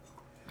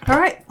All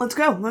right, let's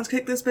go. Let's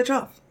kick this bitch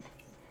off.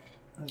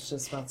 I was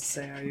just about to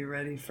say, are you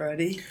ready,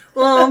 Freddie?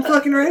 Well, I'm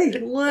fucking ready.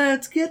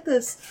 Let's get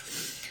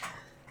this.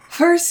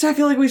 First, I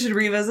feel like we should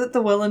revisit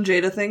the Will and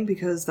Jada thing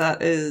because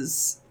that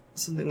is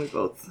something we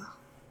both...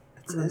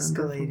 It's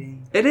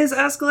escalating. It is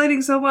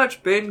escalating so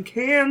much. Been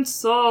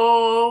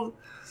canceled.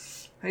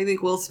 How do you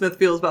think Will Smith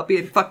feels about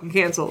being fucking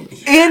canceled?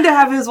 And to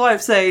have his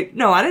wife say,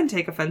 no, I didn't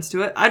take offense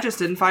to it. I just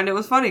didn't find it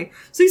was funny.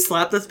 So he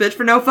slapped this bitch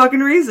for no fucking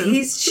reason.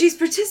 She's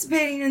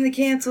participating in the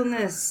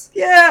cancelness.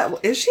 Yeah.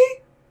 Is she?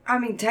 I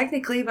mean,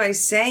 technically by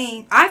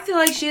saying... I feel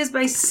like she is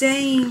by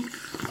saying,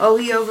 oh,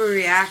 he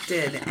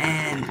overreacted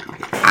and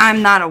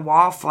I'm not a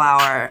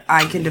wallflower.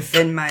 I can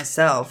defend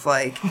myself.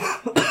 Like...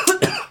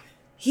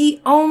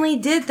 He only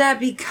did that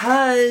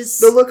because...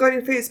 The look on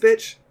your face,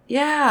 bitch.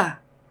 Yeah.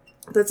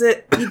 That's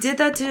it. He did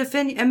that to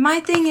defend you. And my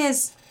thing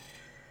is,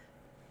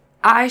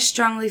 I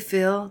strongly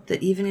feel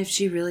that even if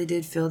she really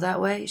did feel that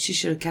way, she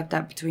should have kept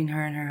that between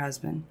her and her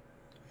husband.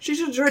 She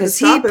should have tried to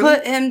stop him. Because he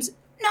put him...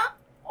 No,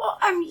 well,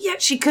 I mean, yeah,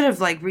 she could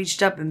have, like,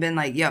 reached up and been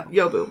like, yo.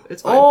 Yo, boo,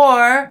 it's fine.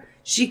 Or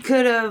she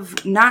could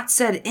have not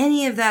said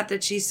any of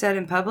that she said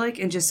in public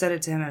and just said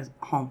it to him at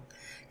home.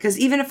 Because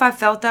even if I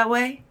felt that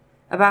way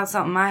about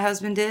something my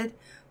husband did...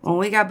 When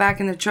we got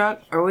back in the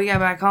truck or we got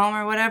back home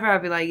or whatever,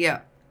 I'd be like, yo.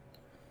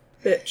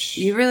 Bitch.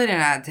 You really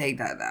didn't have to take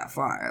that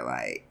far.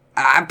 Like,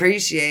 I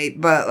appreciate,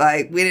 but,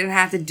 like, we didn't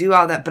have to do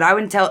all that. But I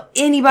wouldn't tell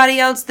anybody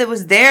else that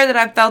was there that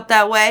I felt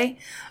that way.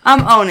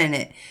 I'm owning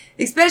it.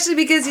 Especially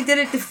because he did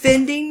it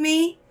defending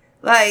me.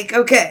 Like,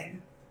 okay,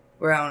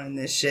 we're owning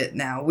this shit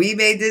now. We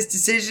made this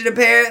decision,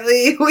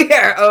 apparently. We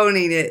are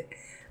owning it.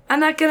 I'm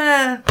not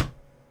gonna,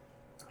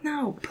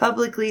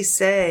 publicly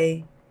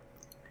say.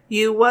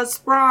 You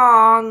was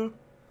wrong.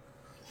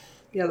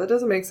 Yeah, that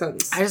doesn't make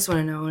sense. I just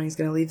want to know when he's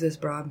going to leave this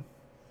broad.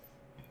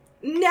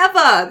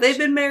 Never! They've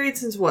been married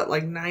since what,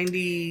 like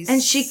 97?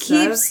 And she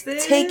keeps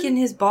taking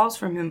his balls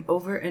from him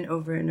over and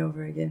over and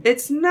over again.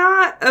 It's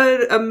not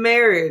a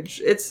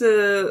marriage. It's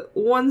a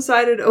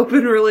one-sided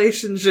open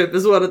relationship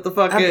is what it the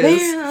fuck is.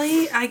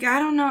 Apparently, I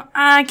don't know.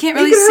 I can't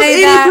really say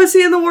say that. Any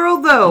pussy in the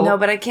world, though. No,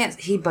 but I can't.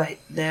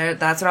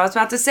 That's what I was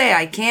about to say.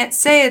 I can't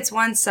say it's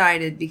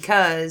one-sided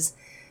because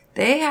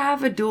they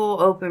have a dual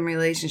open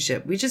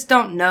relationship. We just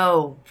don't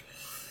know.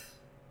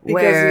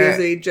 Because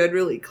he is a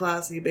generally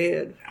classy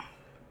man.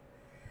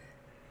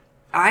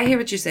 I hear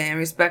what you're saying,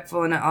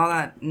 respectful and all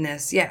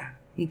thatness. Yeah,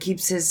 he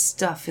keeps his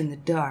stuff in the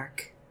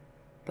dark,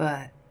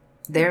 but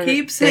he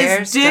keeps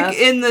his dick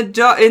in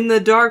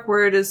the dark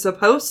where it is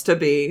supposed to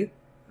be.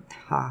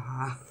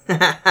 Ha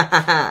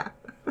ha.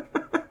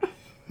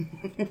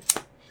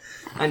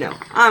 I know,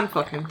 I'm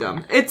fucking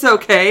dumb. It's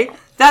okay.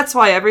 That's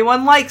why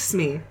everyone likes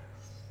me.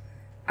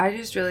 I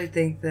just really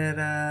think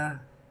that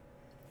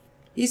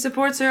he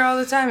supports her all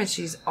the time, and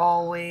she's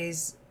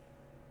always,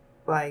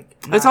 like...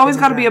 It's always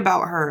got to be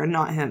about her and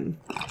not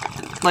him.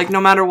 Like, no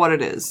matter what it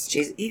is.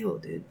 She's evil,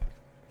 dude.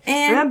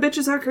 And... Yeah,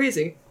 bitches are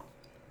crazy.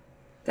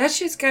 That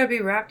shit's got to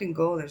be wrapped in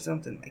gold or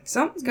something. Like,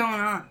 something's going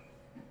on.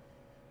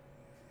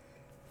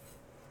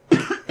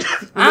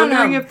 I'm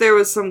wondering if there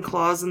was some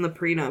clause in the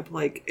prenup,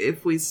 like,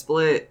 if we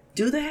split...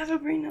 Do they have a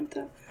prenup,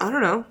 though? I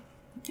don't know.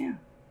 Yeah.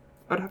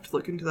 I'd have to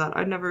look into that.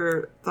 I'd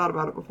never thought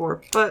about it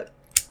before, but...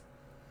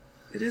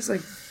 It is,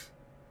 like...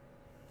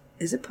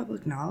 Is it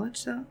public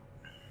knowledge, though?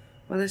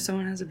 Whether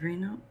someone has a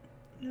prenup?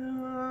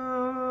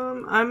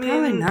 I mean...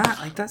 Probably not.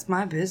 Like, that's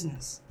my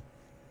business.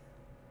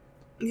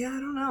 Yeah, I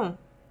don't know.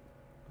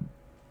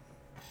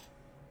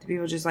 Do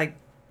people just, like,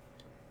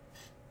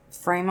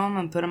 frame them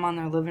and put them on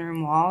their living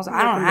room walls? Like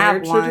I don't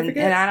have one,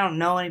 and I don't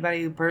know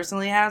anybody who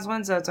personally has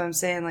one, so that's what I'm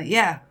saying. Like,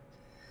 yeah.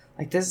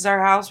 Like, this is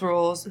our house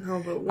rules.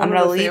 No, but I'm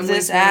going to leave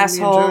this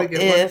asshole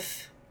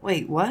if...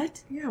 Wait,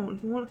 what? Yeah,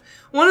 one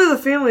of the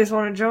families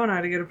wanted Joe and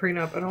I to get a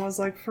prenup, and I was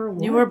like, for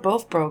what? You were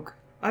both broke.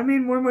 I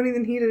made more money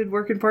than he did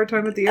working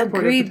part-time at the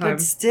airport Agreed, at the time.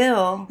 but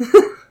still.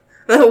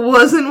 That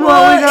wasn't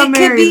what we got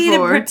married for. It could be to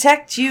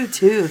protect you,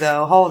 too,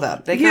 though. Hold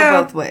up. They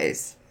go both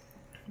ways.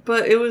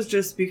 But it was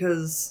just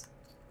because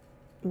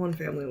one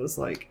family was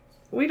like,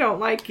 we don't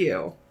like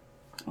you.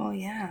 Well,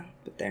 yeah,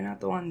 but they're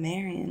not the one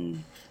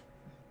marrying.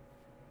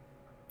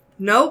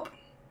 Nope.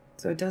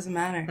 So it doesn't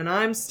matter. And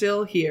I'm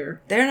still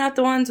here. They're not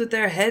the ones with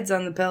their heads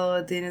on the pillow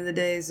at the end of the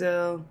day,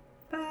 so...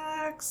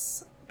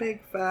 Facts.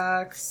 Big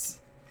facts.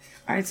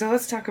 Alright, so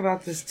let's talk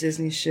about this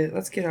Disney shit.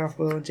 Let's get off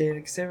Will and Jada,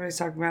 because everybody's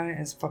talking about it and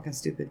it's fucking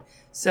stupid.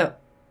 So.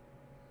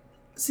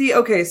 See,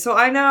 okay, so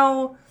I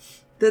know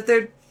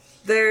that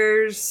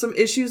there's some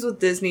issues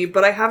with Disney,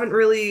 but I haven't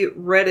really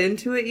read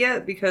into it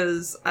yet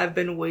because I've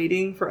been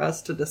waiting for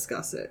us to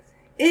discuss it.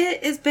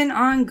 It has been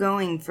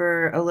ongoing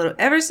for a little...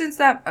 Ever since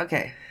that...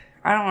 Okay,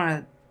 I don't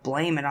want to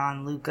blame it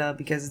on Luca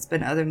because it's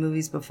been other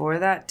movies before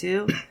that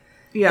too.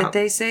 Yeah. That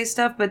they say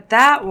stuff, but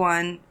that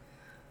one,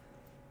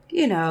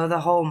 you know, the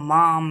whole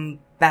mom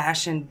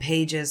bashing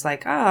pages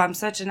like, oh, I'm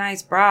such a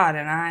nice broad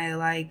and I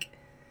like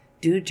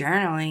do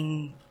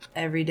journaling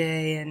every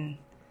day and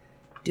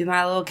do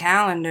my little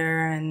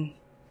calendar and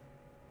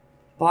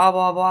blah,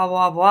 blah, blah,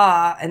 blah,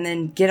 blah, and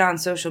then get on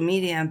social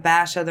media and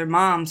bash other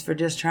moms for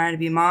just trying to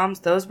be moms.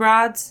 Those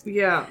broads.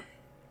 Yeah.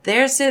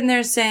 They're sitting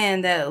there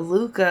saying that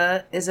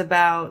Luca is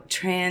about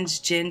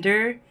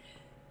transgender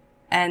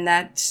and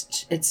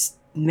that it's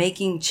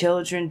making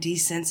children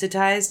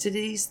desensitized to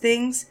these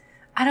things.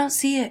 I don't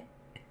see it.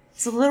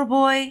 It's a little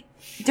boy.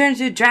 He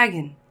turned into a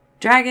dragon.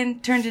 Dragon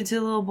turned into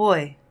a little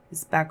boy.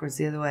 It's backwards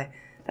the other way.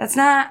 That's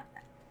not...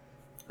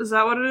 Is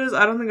that what it is?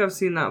 I don't think I've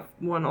seen that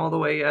one all the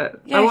way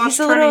yet. Yeah, I watched he's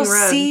a Turning little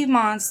Red. sea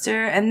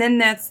monster, and then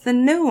that's the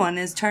new one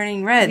is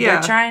Turning Red. Yeah.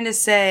 They're trying to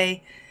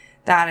say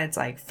that it's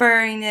like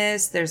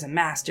furriness, there's a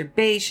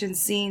masturbation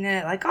scene in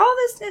it, like all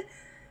this.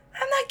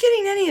 I'm not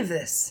getting any of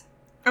this.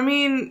 I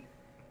mean,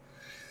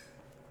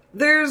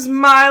 there's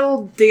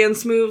mild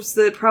dance moves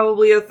that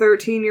probably a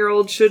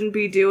 13-year-old shouldn't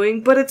be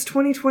doing, but it's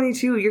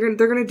 2022.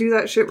 They're gonna do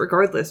that shit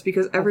regardless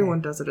because everyone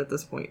does it at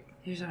this point.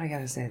 Here's what I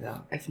gotta say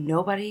though. If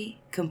nobody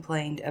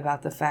complained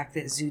about the fact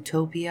that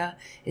Zootopia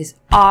is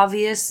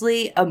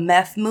obviously a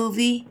meth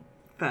movie,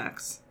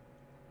 Facts.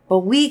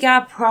 but we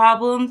got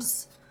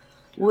problems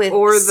with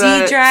Or sea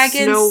that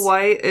dragons. Snow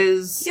White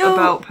is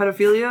about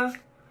pedophilia.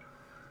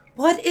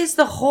 What is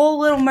the whole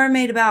Little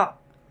Mermaid about?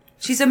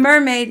 She's a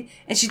mermaid,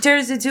 and she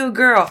turns into a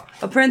girl,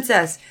 a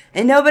princess.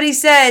 And nobody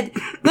said,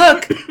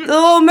 look, the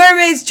Little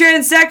Mermaid's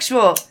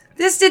transsexual.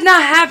 This did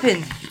not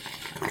happen.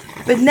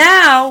 But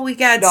now we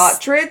got...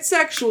 Not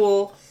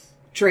transsexual,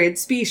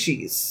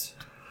 transpecies.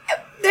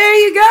 There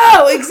you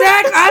go.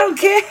 Exactly. I don't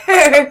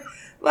care.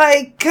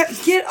 Like,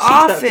 get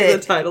off That'd be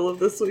it. the title of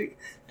this week.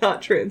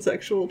 Not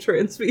transsexual,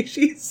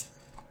 transspecies.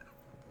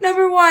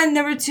 Number one.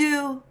 Number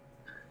two.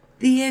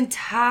 The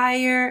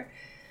entire...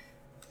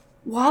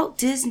 Walt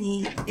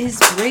Disney is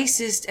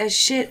racist as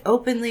shit,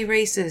 openly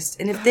racist.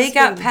 And if they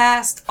got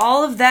past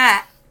all of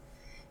that,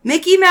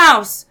 Mickey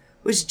Mouse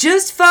was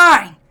just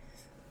fine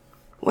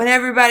when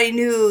everybody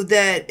knew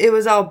that it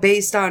was all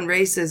based on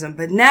racism.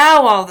 But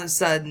now all of a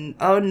sudden,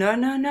 oh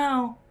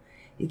no.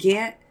 You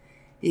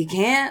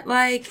can't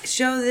like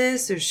show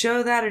this or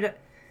show that or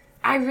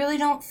I really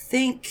don't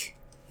think.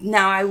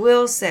 Now I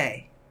will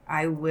say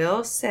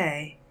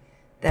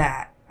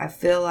that I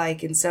feel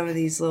like in some of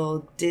these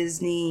little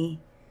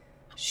Disney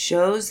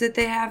shows that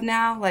they have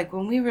now, like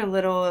when we were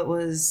little, it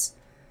was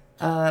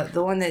the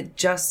one that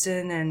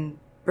Justin and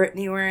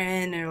Brittany were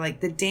in, or like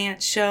the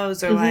dance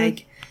shows, or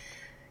like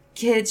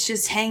kids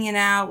just hanging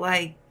out,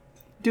 like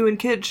doing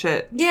kid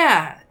shit.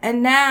 Yeah,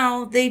 and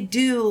now they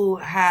do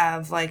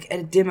have like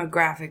a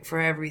demographic for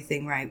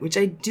everything, right? Which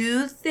I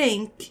do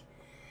think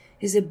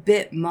is a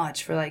bit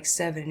much for like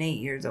 7 and 8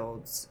 years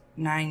olds,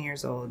 9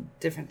 years old,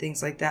 different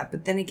things like that.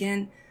 But then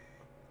again,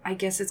 I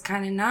guess it's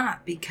kind of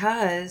not,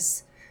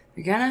 because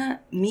you're gonna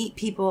meet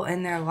people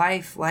in their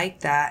life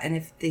like that, and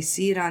if they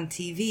see it on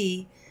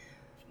TV,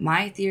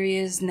 my theory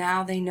is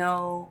now they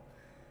know,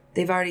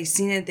 they've already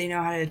seen it, they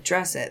know how to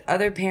address it.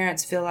 Other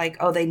parents feel like,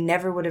 oh, they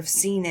never would have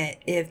seen it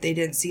if they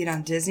didn't see it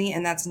on Disney,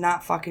 and that's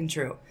not fucking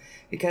true.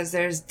 Because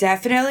there's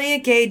definitely a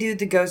gay dude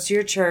that goes to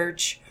your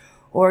church,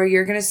 or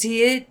you're gonna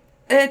see it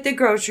at the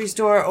grocery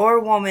store, or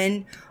a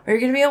woman, or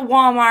you're gonna be at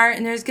Walmart,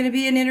 and there's gonna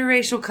be an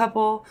interracial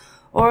couple,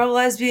 or a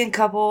lesbian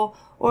couple,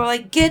 or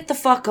like, get the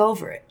fuck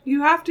over it.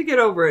 You have to get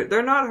over it.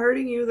 They're not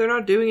hurting you. They're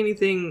not doing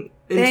anything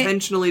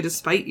intentionally to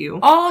spite you.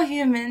 All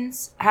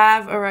humans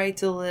have a right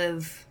to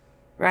live,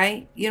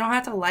 right? You don't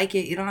have to like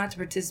it. You don't have to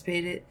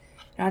participate in it.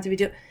 You don't have to be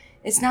doing...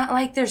 It's not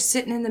like they're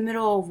sitting in the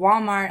middle of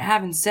Walmart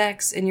having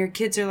sex and your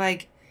kids are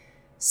like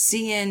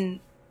seeing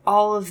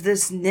all of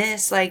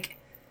this. Like,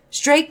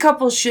 straight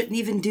couples shouldn't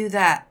even do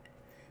that.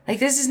 Like,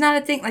 this is not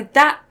a thing. Like,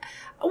 that...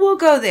 We'll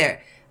go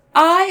there.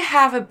 I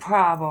have a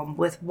problem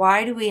with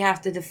why do we have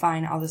to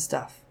define all this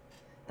stuff?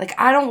 Like,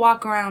 I don't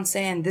walk around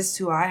saying this is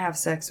who I have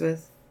sex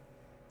with.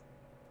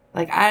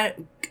 Like,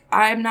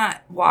 I'm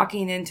not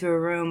walking into a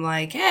room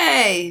like,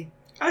 hey,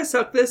 I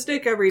suck this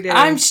dick every day.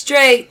 I'm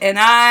straight and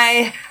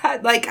I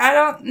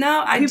don't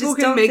know. People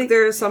can make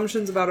their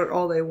assumptions about it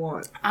all they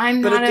want.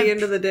 But at the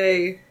end of the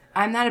day,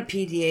 I'm not a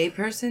PDA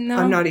person, though.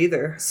 I'm not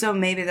either. So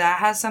maybe that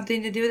has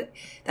something to do with it.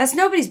 That's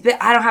nobody's bit.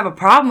 I don't have a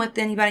problem with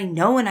anybody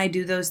knowing I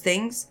do those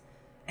things.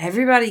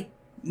 Everybody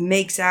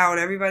makes out.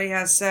 Everybody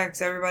has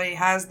sex. Everybody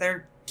has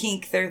their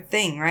kink, their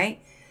thing,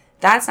 right?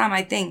 That's not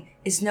my thing.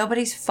 It's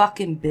nobody's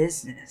fucking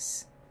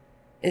business,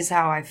 is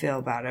how I feel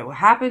about it. What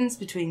happens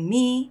between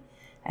me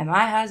and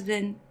my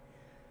husband,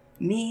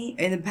 me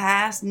in the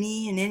past,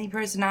 me and any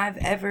person I've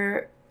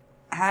ever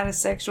had a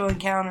sexual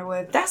encounter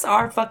with, that's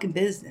our fucking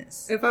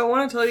business. If I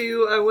want to tell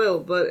you, I will.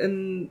 But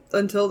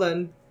until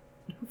then,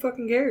 who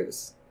fucking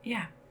cares?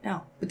 Yeah,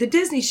 no. But the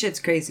Disney shit's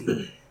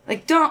crazy.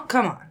 Like,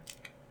 come on.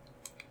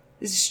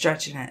 This is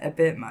stretching it a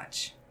bit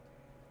much.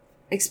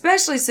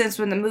 Especially since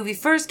when the movie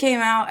first came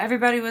out,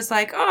 everybody was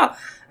like, oh,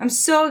 I'm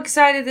so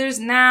excited there's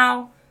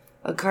now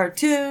a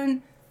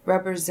cartoon,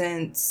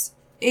 represents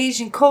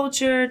Asian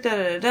culture,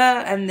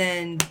 da-da-da-da, and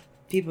then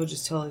people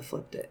just totally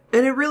flipped it.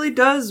 And it really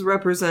does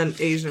represent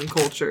Asian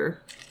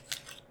culture.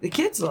 The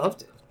kids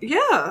loved it.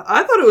 Yeah,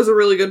 I thought it was a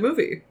really good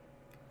movie.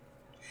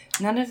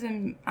 None of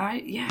them, I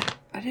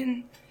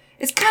didn't.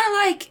 It's kind of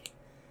like,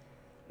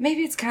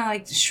 maybe it's kind of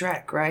like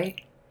Shrek,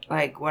 right?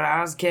 Like when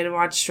I was a kid and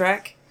watched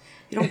Shrek.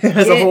 You don't it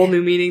has a whole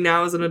new meaning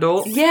now as an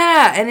adult.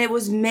 Yeah, and it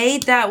was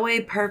made that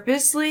way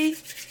purposely.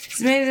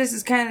 So maybe this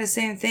is kind of the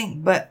same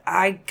thing. But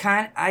I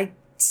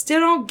still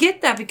don't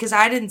get that because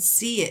I didn't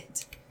see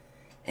it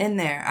in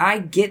there. I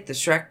get the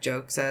Shrek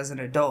jokes as an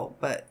adult,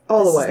 but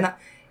all the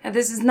way.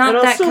 This is not and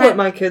that I'll still let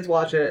my kids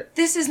watch it.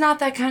 This is not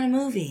that kind of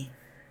movie.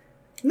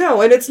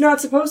 No, and it's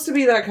not supposed to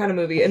be that kind of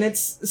movie. And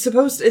it's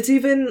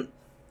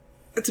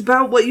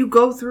about what you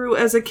go through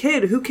as a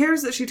kid. Who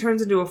cares that she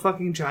turns into a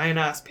fucking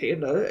giant-ass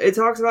panda? It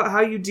talks about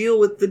how you deal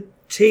with the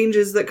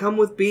changes that come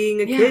with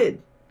being a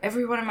kid.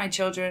 Every one of my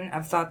children,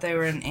 I've thought they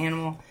were an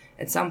animal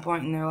at some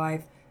point in their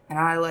life, and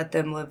I let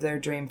them live their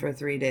dream for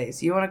 3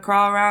 days. You want to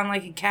crawl around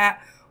like a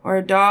cat or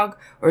a dog,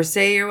 or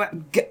say you're...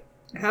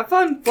 Have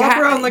fun. Walk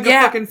around like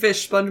a fucking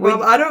fish,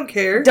 SpongeBob. I don't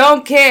care.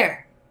 Don't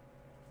care.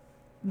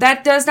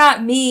 That does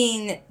not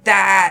mean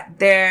that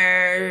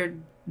they're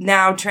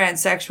now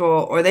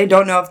transsexual, or they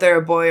don't know if they're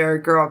a boy or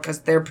a girl because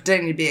they're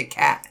pretending to be a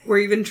cat. Or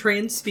even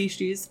trans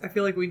species. I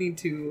feel like we need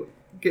to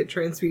get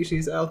trans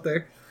species out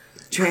there.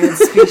 Trans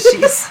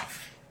species.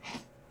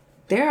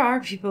 There are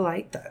people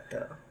like that,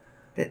 though,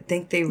 that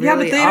think they really are. Yeah,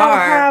 but they don't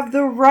have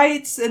the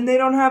rights, and they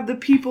don't have the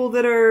people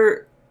that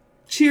are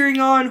cheering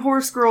on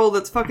Horse Girl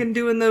that's fucking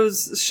doing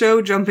those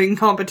show jumping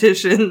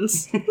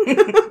competitions.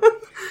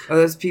 Or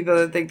those people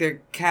that think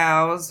they're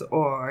cows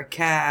or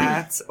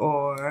cats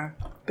or...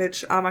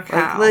 Bitch, I'm a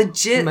cow. Like,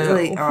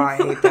 legitimately. Oh, I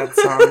hate that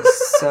song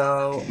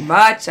so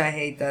much. I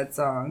hate that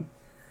song.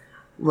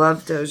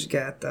 Love Doja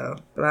Cat, though.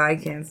 But I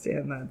can't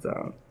stand that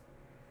song.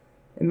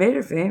 It made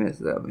her famous,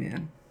 though,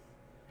 man.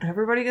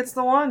 Everybody gets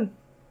the one.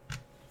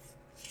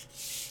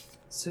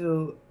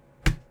 So,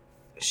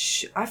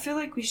 I feel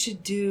like we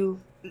should do...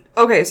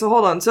 Okay, so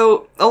hold on.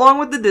 So, along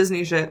with the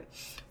Disney shit,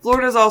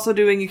 Florida's also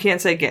doing You Can't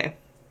Say Gay.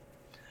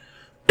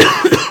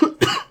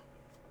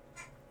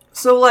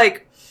 So,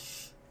 like,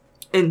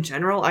 in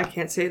general, I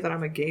can't say that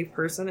I'm a gay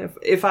person.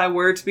 If I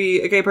were to be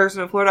a gay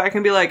person in Florida, I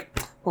can be like,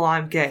 well,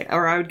 I'm gay.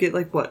 Or I would get,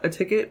 like, what, a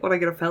ticket? Would I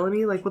get a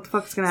felony? Like, what the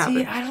fuck's gonna happen?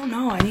 See, I don't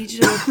know. I need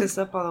you to look this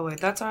up all the way.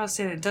 That's what I was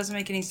saying. It doesn't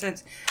make any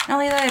sense. Not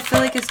only that, I feel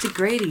like it's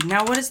degrading.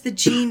 Now, what does the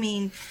G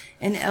mean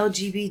in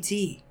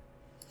LGBT?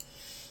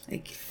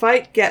 Like,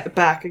 fight get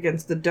back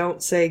against the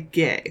Don't Say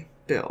Gay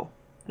bill.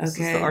 This is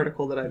Okay. the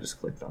article that I just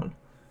clicked on.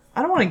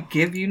 I don't want to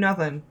give you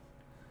nothing.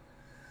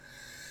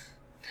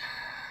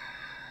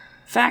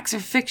 Facts or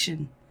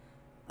fiction?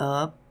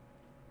 Up.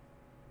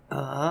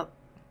 There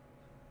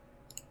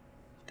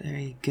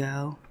you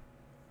go.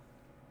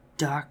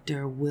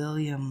 Dr.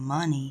 William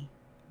Money.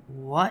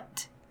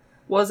 What?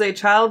 Was a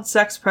child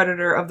sex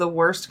predator of the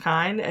worst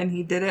kind, and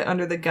he did it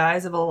under the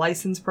guise of a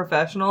licensed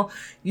professional.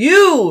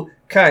 You,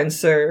 kind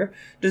sir,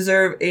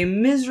 deserve a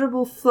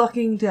miserable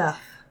fucking death.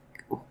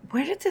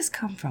 Where did this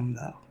come from,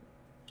 though?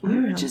 We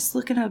were just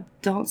looking up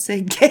Don't Say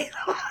Gay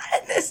on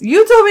this.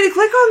 You told me to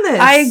click on this.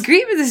 I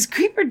agree with this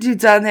creeper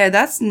dude's on there.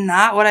 That's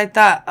not what I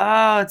thought.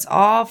 Oh, it's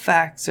all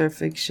facts or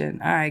fiction.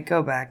 All right,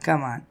 go back.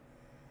 Come on.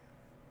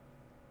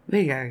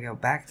 We gotta go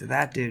back to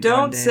that dude.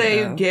 Don't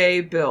Say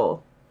Gay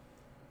bill.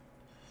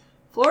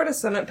 Florida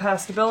Senate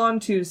passed a bill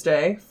on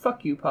Tuesday.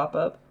 Fuck you,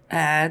 pop-up.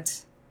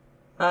 Ads.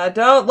 I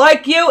don't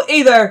like you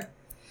either.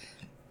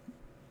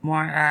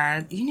 More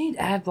ads. You need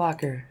ad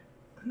blocker.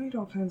 I need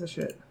all kinds of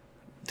shit.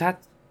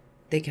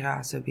 They could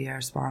also be our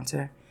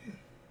sponsor.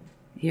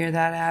 Hear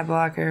that, ad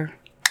blocker?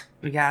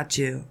 We got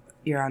you.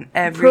 You're on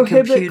every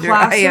computer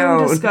I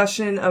own.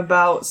 Discussion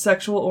about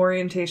sexual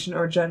orientation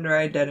or gender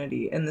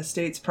identity in the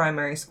state's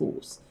primary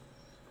schools.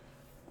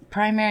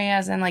 Primary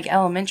as in like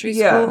elementary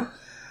school? Yeah.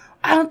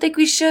 I don't think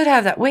we should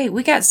have that. Wait,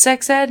 we got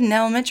sex ed in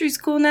elementary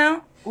school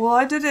now? Well,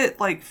 I did it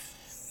like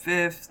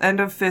end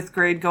of fifth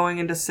grade going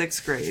into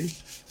sixth grade.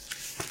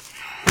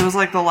 It was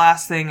like the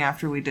last thing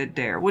after we did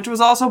DARE, which was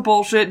also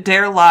bullshit.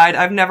 DARE lied.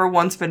 I've never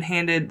once been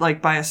handed,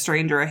 like, by a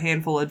stranger a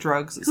handful of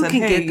drugs that Who said,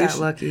 can hey, get that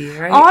lucky,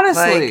 right?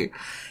 Honestly. Like,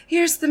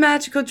 here's the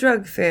magical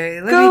drug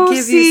fairy. Let Go me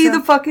give see you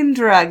some... the fucking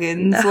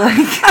dragons. No. Like,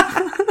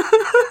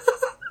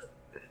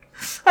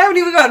 I haven't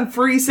even gotten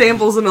free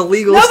samples in a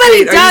legal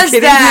Nobody state. does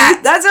that.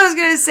 Me? That's what I was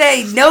going to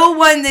say. No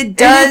one that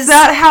does... And if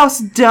that house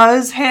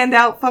does hand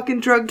out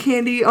fucking drug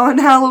candy on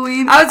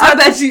Halloween,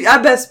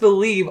 I best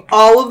believe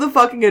all of the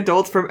fucking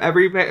adults from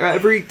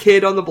every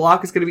kid on the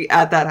block is going to be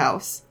at that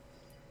house.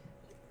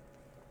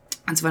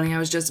 It's funny, I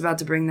was just about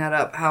to bring that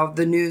up, how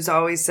the news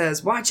always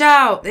says, watch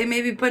out, they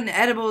may be putting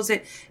edibles in.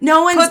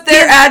 No one's... Put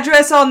their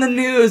address on the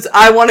news,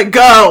 I want to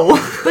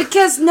go.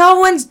 Because no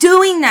one's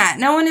doing that.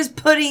 No one is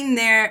putting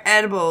their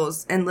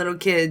edibles in little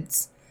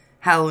kids'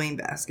 Halloween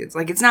baskets.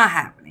 Like, it's not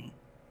happening.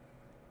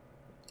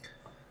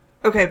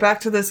 Okay, back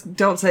to this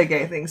Don't Say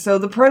Gay thing. So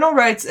the Parental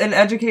Rights and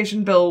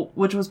Education Bill,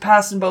 which was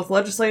passed in both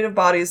legislative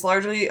bodies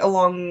largely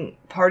along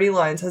party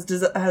lines,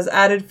 has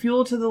added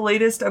fuel to the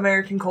latest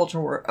American culture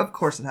war. Of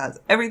course it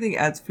has. Everything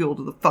adds fuel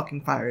to the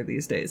fucking fire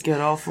these days.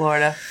 Good old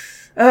Florida.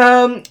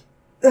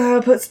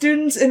 Put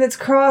students in its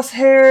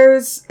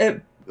crosshairs.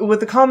 It with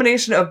the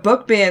combination of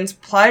book bans,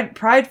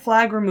 pride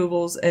flag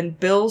removals, and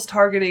bills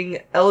targeting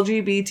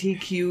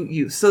LGBTQ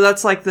youth. So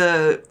that's like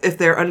if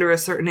they're under a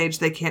certain age,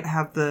 they can't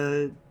have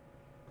the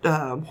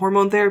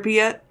hormone therapy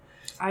yet.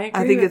 I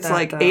agree. I think with it's that,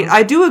 like though. 8.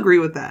 I do agree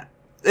with that,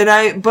 and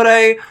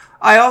I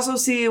also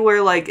see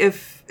where like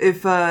if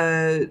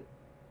and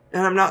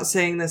I'm not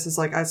saying this is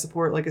like I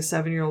support like a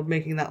 7-year-old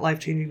making that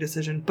life-changing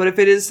decision, but if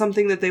it is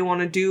something that they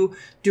want to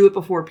do it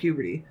before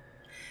puberty.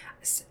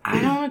 I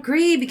don't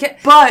agree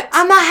But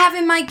I'm not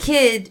having my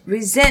kid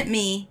resent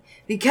me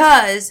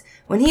because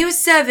when he was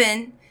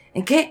 7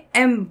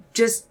 and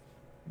just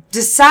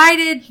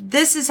decided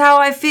this is how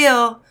I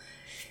feel,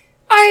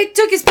 I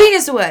took his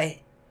penis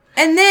away.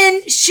 And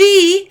then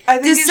she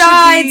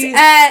decides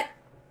at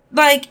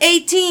like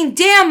 18,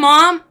 damn,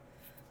 Mom,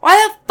 why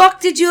the fuck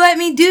did you let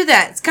me do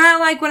that? It's kind of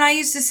like when I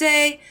used to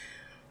say,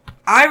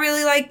 I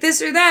really like this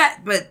or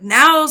that, but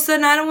now all of a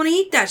sudden I don't want to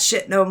eat that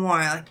shit no more.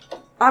 Like,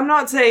 I'm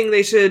not saying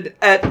they should,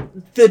 at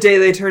the day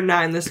they turn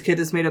 9, this kid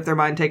has made up their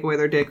mind, take away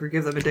their dick or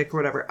give them a dick or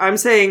whatever. I'm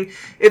saying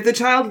if the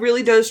child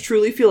really does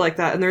truly feel like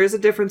that, and there is a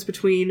difference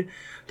between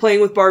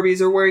playing with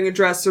Barbies or wearing a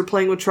dress or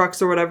playing with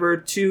trucks or whatever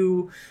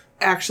to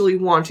actually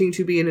wanting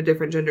to be in a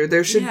different gender.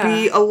 There should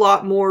be a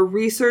lot more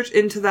research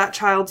into that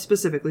child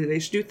specifically. They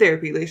should do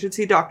therapy. They should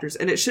see doctors.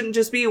 And it shouldn't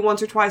just be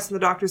once or twice and the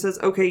doctor says,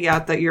 okay, yeah,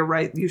 that you're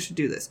right. You should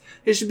do this.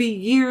 It should be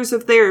years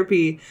of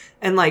therapy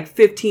and like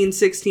 15,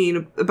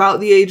 16,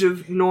 about the age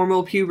of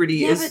normal puberty.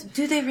 Yeah, but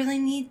do they really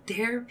need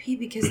therapy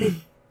because they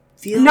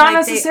feel not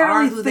like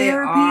necessarily they are who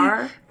therapy. they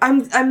are?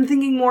 I'm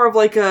thinking more of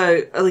like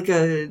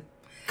a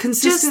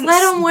consistent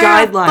just let them wear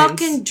guidelines. a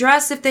fucking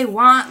dress if they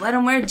want. Let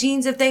them wear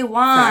jeans if they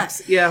want.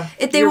 Facts. Yeah.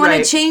 If they want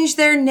to change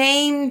their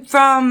name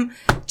from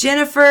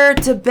Jennifer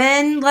to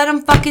Ben, let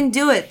them fucking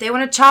do it. They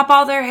want to chop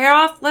all their hair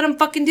off, let them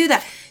fucking do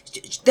that.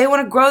 They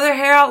want to grow their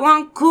hair out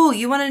long, cool.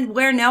 You want to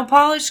wear nail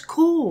polish,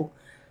 cool.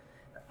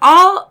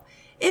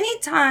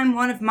 Anytime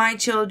one of my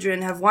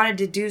children have wanted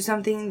to do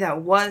something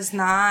that was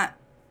not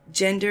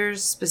gender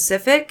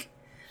specific,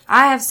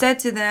 I have said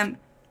to them,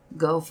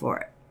 go for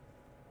it.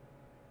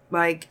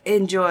 Like,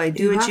 enjoy,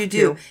 do what you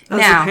do.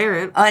 Now,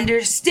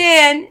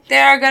 understand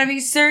there are going to be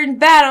certain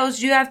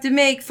battles you have to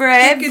make for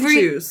every... Pick and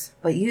choose.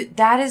 But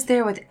that is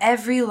there with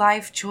every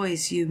life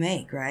choice you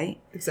make, right?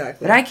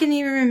 Exactly. But I can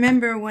even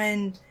remember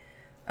when...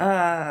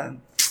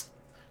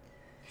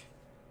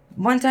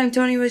 one time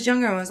Tony was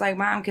younger and was like,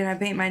 Mom, can I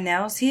paint my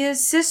nails? He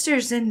has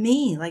sisters and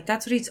me. Like,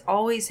 that's what he's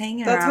always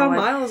hanging around with. That's how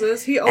Miles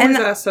is. He always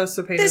asks us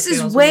to paint his nails.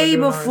 This is way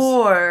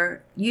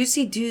before you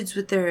see dudes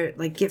with their,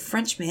 like, get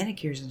French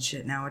manicures and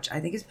shit now, which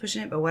I think is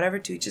pushing it, but whatever,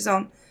 to each his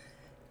own.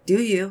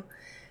 Do you.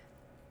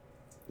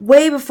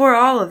 Way before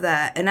all of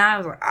that. And I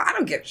was like, I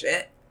don't give a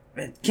shit.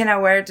 Can I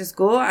wear it to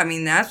school? I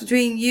mean, that's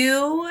between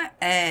you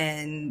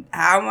and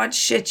how much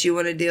shit you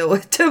want to deal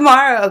with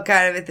tomorrow,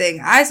 kind of a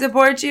thing. I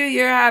support you.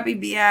 You're happy.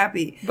 Be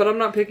happy. But I'm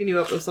not picking you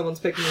up if someone's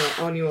picking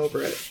on you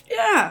over it.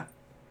 Yeah.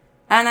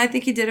 And I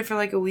think he did it for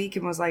like a week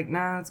and was like,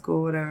 nah, it's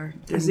cool, whatever.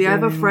 See, I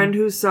have a friend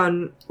whose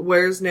son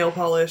wears nail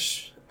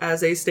polish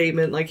as a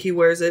statement. Like, he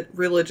wears it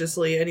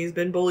religiously, and he's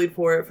been bullied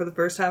for it for the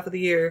first half of the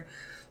year.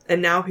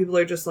 And now people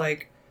are just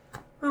like,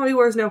 oh, he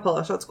wears nail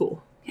polish. That's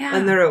cool. Yeah.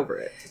 And they're over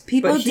it.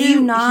 People but do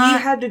not...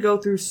 He had to go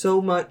through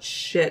so much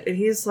shit. And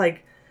he's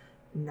like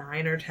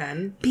 9 or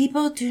 10.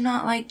 People do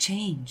not like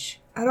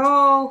change. At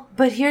all.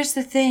 But here's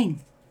the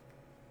thing.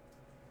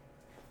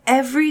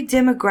 Every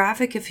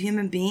demographic of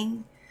human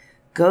being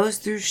goes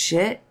through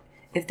shit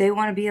if they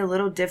want to be a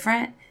little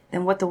different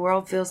than what the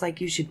world feels like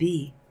you should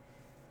be.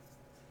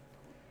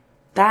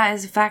 That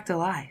is a fact of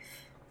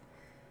life.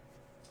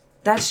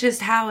 That's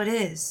just how it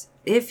is.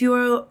 If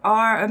you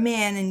are a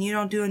man and you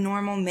don't do a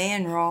normal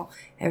man role,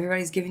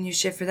 everybody's giving you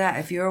shit for that.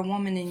 If you're a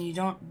woman and you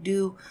don't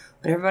do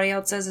what everybody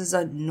else says is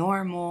a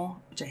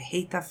normal, which I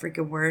hate that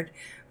freaking word,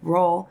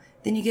 role,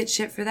 then you get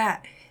shit for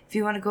that. If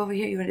you want to go over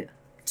here, you want to...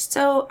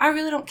 So, I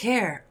really don't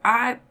care.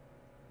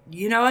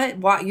 You know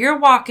what? You're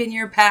walking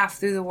your path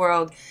through the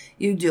world.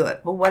 You do it.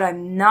 But what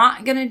I'm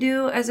not going to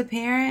do as a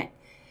parent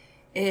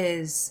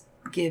is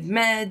give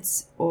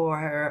meds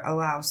or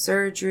allow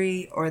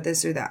surgery or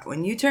this or that.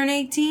 When you turn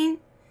 18...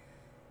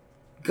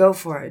 go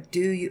for it. Do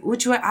you?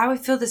 Which way? I would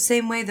feel the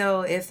same way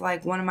though if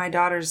like one of my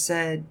daughters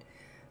said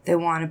they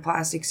wanted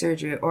plastic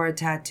surgery or a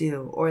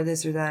tattoo or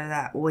this or that or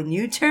that. When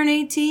you turn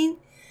 18,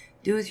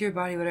 do with your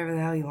body whatever the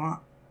hell you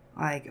want.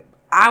 Like,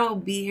 I will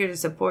be here to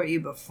support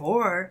you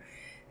before,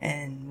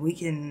 and we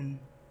can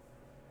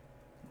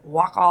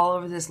walk all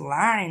over this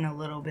line a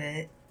little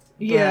bit.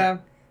 Yeah,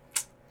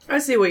 I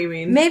see what you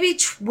mean.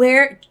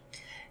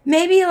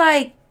 Maybe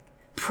like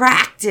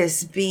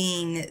practice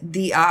being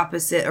the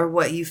opposite or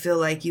what you feel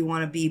like you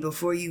want to be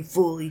before you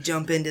fully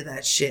jump into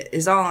that shit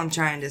is all I'm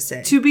trying to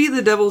say. To be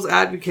the devil's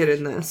advocate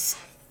in this.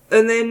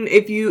 And then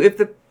if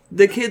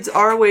the kids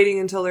are waiting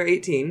until they're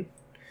 18,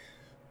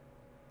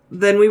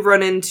 then we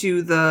run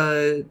into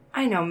the...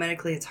 I know,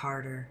 medically it's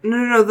harder.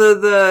 No,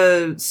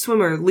 the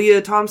swimmer,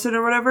 Leah Thompson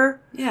or whatever.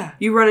 Yeah.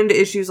 You run into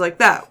issues like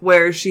that,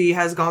 where she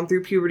has gone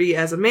through puberty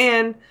as a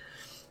man.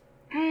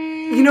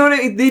 You know what I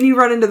mean? Then you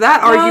run into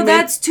that argument. No,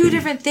 that's two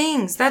different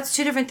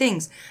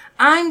things.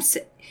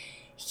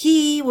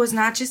 He was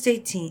not just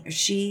 18.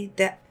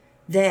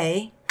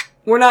 They.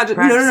 We're not.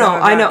 No.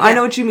 I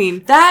know what you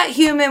mean. That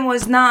human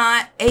was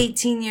not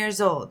 18 years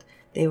old.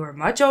 They were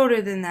much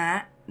older than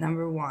that.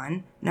 Number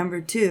one.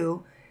 Number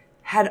two,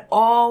 had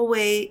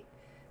always,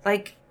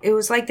 like, it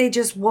was like they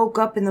just woke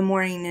up in the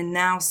morning and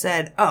now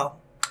said, oh,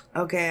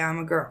 okay, I'm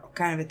a girl,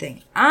 kind of a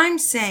thing. I'm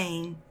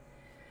saying,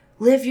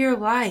 live your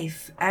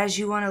life as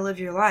you want to live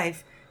your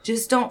life.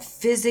 Just don't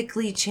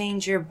physically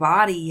change your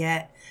body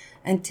yet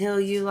until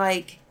you,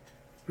 like,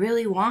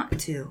 really want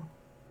to.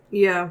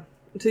 Yeah.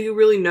 Until you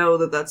really know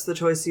that that's the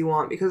choice you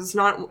want. Because it's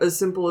not as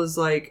simple as,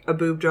 like, a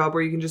boob job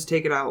where you can just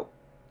take it out.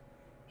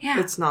 Yeah.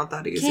 It's not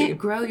that easy. You can't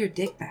grow your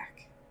dick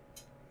back.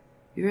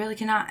 You really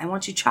cannot. And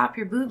once you chop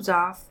your boobs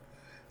off,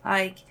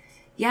 like,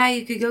 yeah,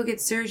 you could go get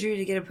surgery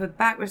to get it put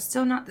back, but it's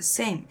still not the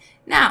same.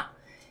 Now,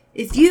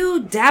 if you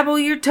dabble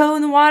your toe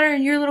in the water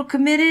and you're a little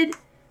committed,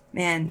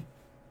 man,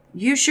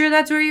 you sure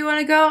that's where you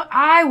want to go?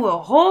 I will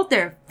hold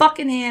their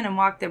fucking hand and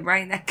walk them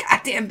right in that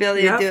goddamn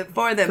building and do it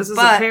for them. Because as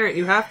a parent,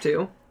 you have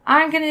to.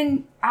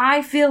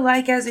 I feel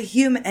like as a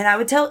human, and I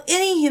would tell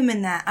any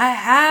human that. I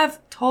have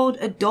told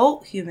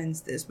adult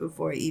humans this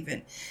before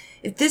even.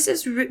 If this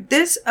is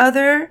this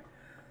other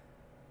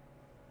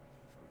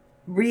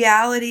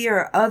reality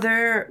or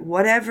other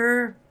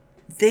whatever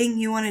thing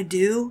you want to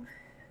do,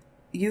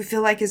 you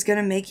feel like is going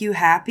to make you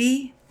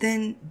happy,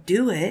 then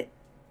do it.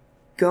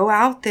 Go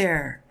out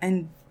there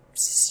and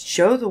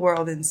show the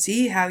world and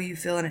see how you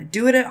feel in it.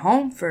 Do it at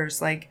home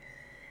first. Like,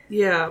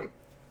 yeah.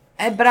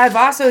 But I've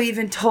also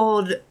even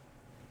told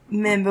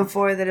men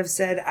before that have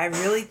said, I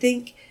really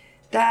think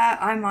that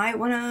I might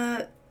want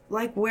to,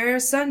 like, wear a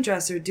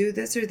sundress or do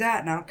this or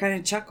that. And I'll kind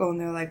of chuckle and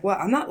they're like, well,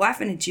 I'm not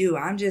laughing at you.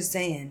 I'm just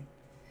saying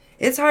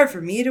it's hard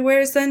for me to wear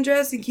a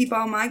sundress and keep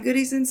all my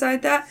goodies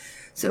inside that.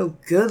 So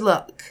good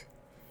luck.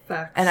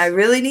 Facts. And I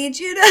really need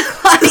you to,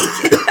 like,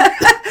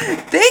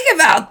 think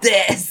about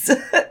this.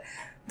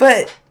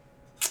 But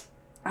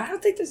I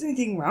don't think there's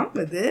anything wrong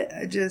with it.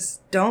 I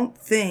just don't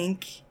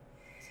think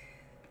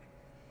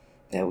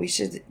that we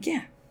should,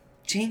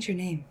 change your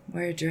name,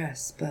 wear a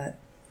dress, but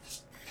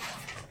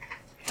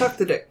tuck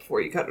the dick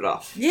before you cut it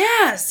off.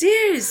 Yeah,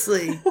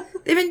 seriously.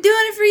 They've been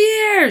doing it for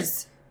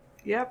years.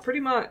 Yeah, pretty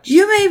much.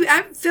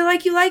 I feel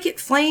like you like it.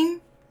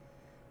 Flame,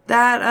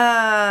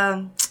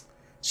 that,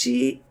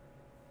 she's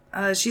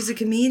a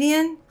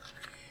comedian.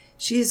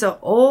 She's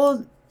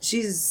old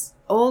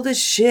as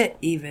shit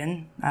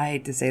even. I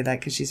hate to say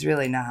that because she's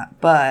really not,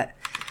 but,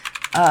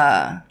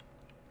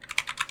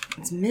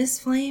 it's Miss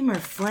Flame or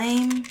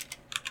Flame.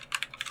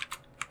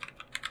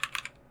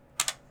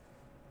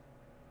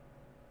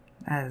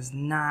 That is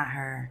not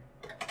her.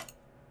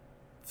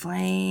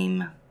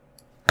 Flame.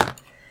 I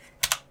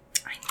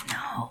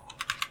know.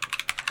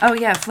 Oh,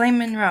 yeah, Flame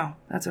Monroe.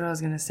 That's what I was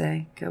going to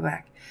say. Go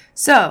back.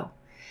 So,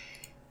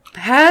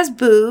 has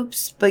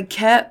boobs, but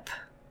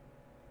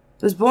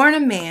was born a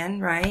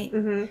man, right?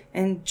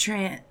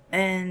 Mm-hmm.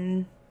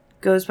 And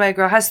goes by a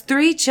girl. Has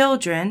 3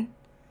 children.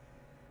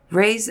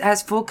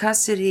 Has full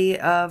custody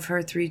of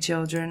her 3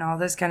 children. All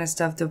this kind of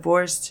stuff.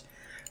 Divorced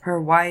her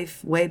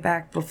wife way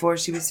back before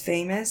she was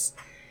famous.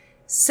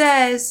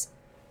 Says,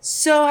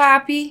 so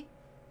happy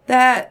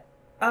that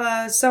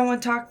someone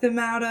talked them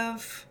out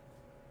of,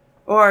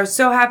 or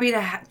so happy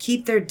to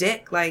keep their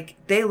dick. Like,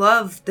 they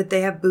love that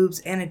they have boobs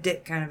and a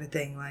dick kind of a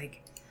thing.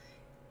 Like,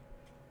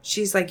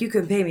 she's like, you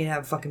couldn't pay me to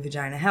have a fucking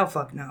vagina. Hell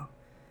fuck no.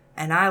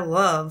 And I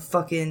love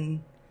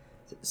fucking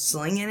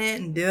slinging it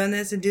and doing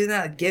this and doing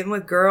that. Like, getting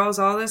with girls,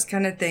 all this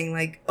kind of thing.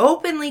 Like,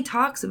 openly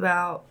talks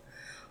about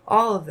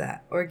all of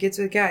that. Or gets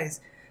with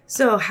guys.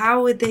 So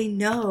how would they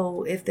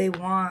know if they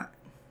want...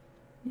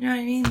 You know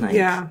what I mean? Like,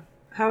 yeah.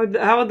 How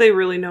would they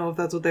really know if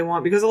that's what they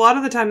want? Because a lot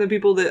of the time, the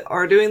people that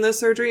are doing this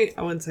surgery,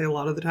 I wouldn't say a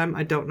lot of the time,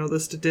 I don't know the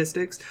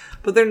statistics,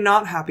 but they're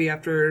not happy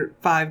after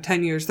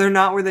 5-10 years. They're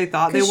not where they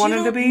thought they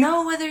wanted to be. You don't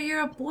know whether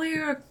you're a boy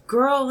or a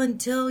girl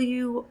until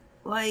you,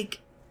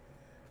 like...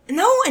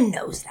 No one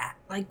knows that.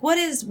 Like, what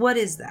is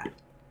that?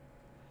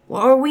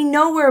 Or we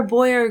know we're a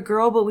boy or a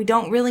girl, but we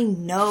don't really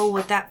know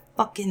what that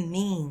fucking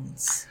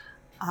means.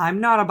 I'm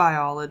not a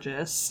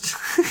biologist.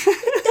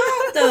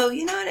 Though,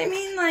 you know what I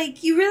mean?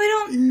 Like, you really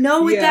don't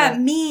know what that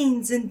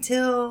means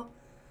until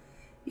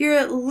you're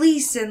at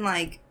least in,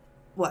 like,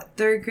 what,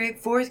 3rd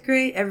grade, 4th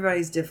grade?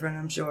 Everybody's different,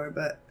 I'm sure,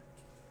 but...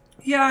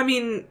 Yeah, I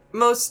mean,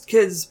 most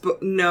kids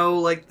know,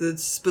 like, the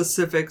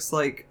specifics,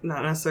 like,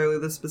 not necessarily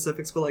the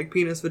specifics, but, like,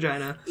 penis,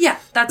 vagina. Yeah,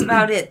 that's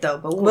about it, though.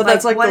 But like,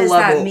 that's, like, what the does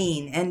level. That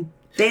mean? And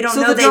they don't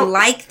know they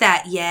like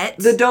that yet.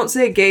 The don't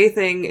say gay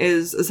thing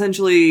is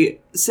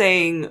essentially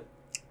saying...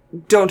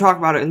 Don't talk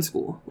about it in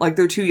school. Like,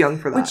 they're too young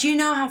for that. But you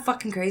know how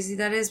fucking crazy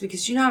that is?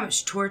 Because you know how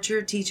much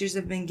torture teachers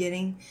have been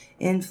getting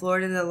in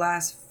Florida the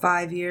last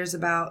 5 years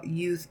about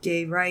youth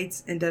gay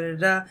rights and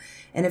da-da-da.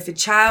 And if a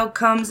child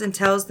comes and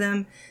tells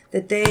them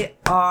that they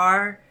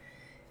are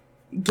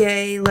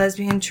gay,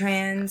 lesbian,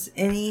 trans,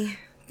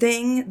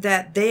 anything,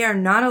 that they are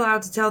not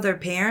allowed to tell their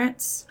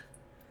parents,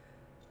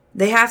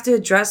 They have to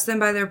address them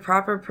by their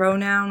proper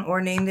pronoun or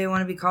name they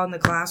want to be called in the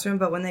classroom,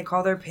 but when they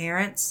call their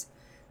parents,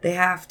 they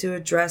have to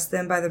address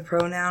them by the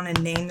pronoun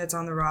and name that's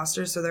on the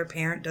roster so their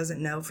parent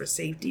doesn't know for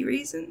safety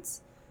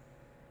reasons.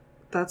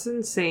 That's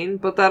insane,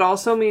 but that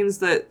also means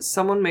that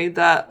someone made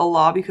that a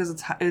law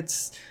because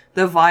it's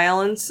the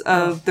violence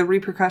of the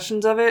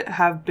repercussions of it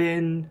have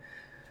been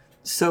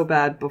so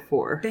bad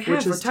before, They have.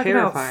 which We're is talking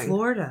terrifying. about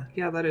Florida.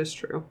 Yeah, that is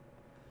true.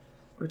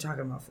 We're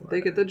talking about Florida.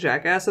 They get the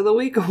Jackass of the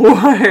Week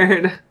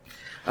award.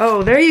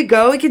 Oh, there you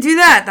go. We could do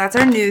that. That's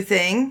our new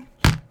thing.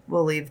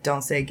 We'll leave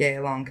Don't Say Gay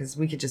alone because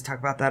we could just talk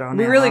about that all night.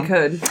 We really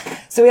could.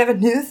 So we have a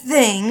new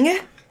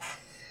thing.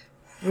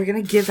 We're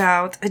going to give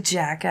out a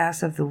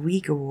Jackass of the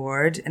Week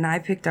award, and I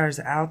picked ours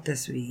out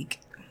this week.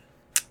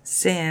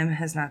 Sam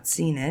has not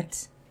seen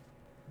it.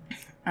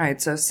 All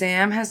right, so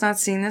Sam has not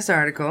seen this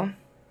article.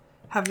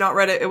 Have not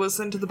read it. It was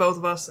sent to the both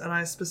of us, and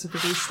I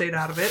specifically stayed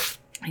out of it.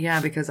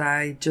 Yeah, because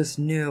I just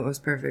knew it was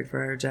perfect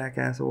for our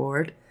Jackass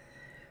award.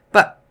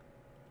 But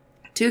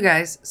 2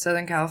 guys,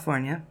 Southern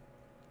California.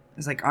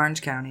 It's like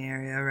Orange County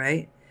area,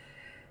 right?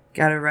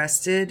 Got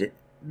arrested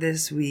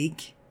this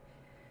week.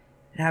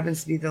 It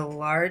happens to be the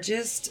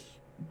largest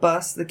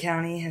bus the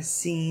county has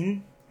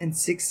seen in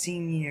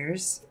 16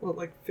 years. What,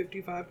 like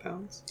 55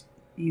 pounds?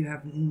 You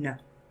have no.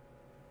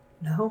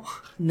 No?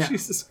 No.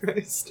 Jesus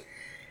Christ.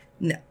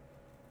 No.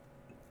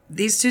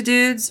 These 2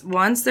 dudes,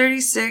 one's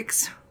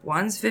 36,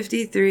 one's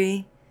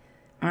 53.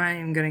 I'm not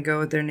even going to go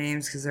with their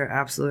names because they're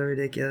absolutely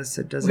ridiculous.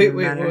 So it doesn't even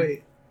matter.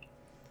 Wait.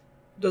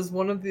 Does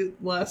one of the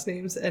last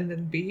names end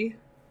in B?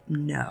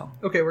 No.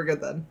 Okay, we're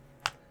good then.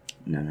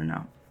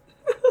 No.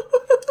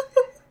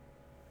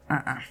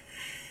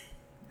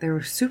 They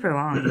were super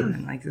long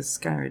even. Like, this is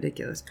kind of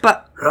ridiculous.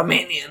 But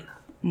Romanian.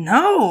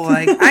 no,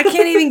 like, I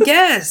can't even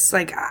guess.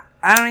 Like,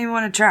 I don't even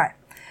want to try.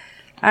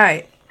 All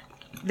right.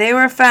 They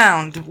were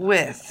found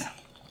with...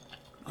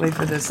 Wait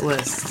for this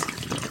list.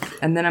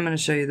 And then I'm going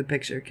to show you the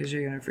picture because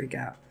you're going to freak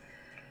out.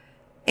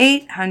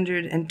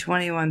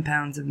 821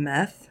 pounds of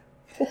meth.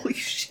 Holy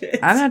shit.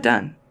 I'm not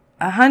done.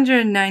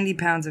 190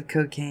 pounds of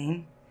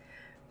cocaine.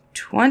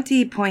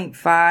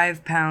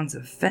 20.5 pounds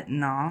of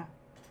fentanyl.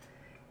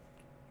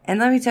 And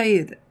let me tell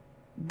you,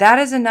 that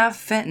is enough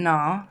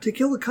fentanyl. To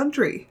kill a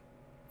country.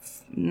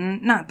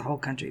 Not the whole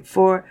country.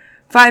 For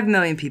 5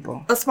 million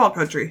people. A small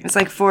country. It's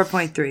like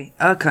 4.3.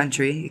 A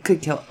country. It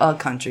could kill a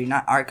country,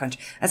 not our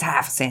country. That's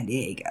half of San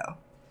Diego.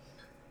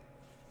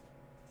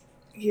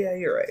 Yeah,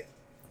 you're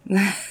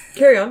right.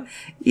 Carry on.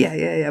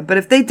 Yeah. But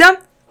if they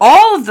dump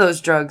all of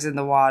those drugs in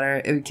the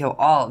water, it would kill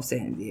all of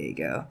San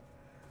Diego.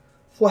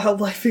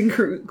 Wildlife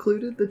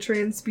included, the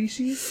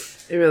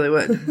transpecies. It really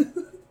would.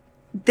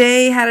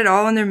 They had it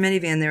all in their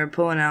minivan. They were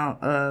pulling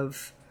out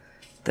of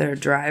their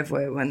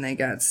driveway when they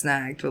got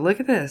snagged. But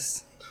look at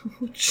this.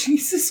 Oh,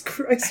 Jesus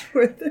Christ,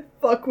 where the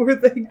fuck were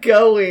they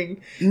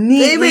going? Neatly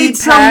they made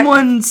packed.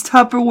 someone's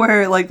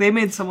Tupperware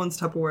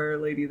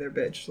lady their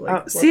bitch. Like,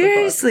 what the fuck?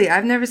 Seriously,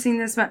 I've never seen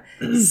this much.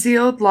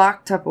 Sealed,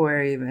 locked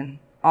Tupperware even.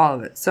 All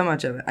of it. So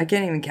much of it. I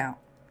can't even count.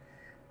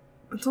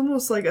 It's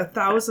almost like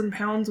 1,000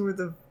 pounds worth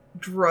of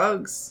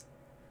drugs.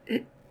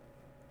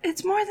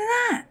 It's more than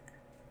that.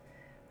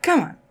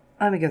 Come on.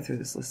 Let me go through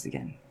this list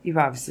again. You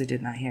obviously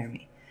did not hear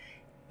me.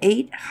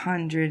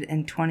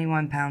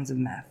 821 pounds of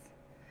meth.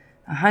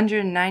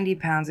 190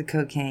 pounds of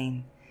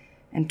cocaine.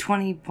 And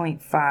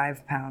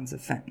 20.5 pounds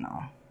of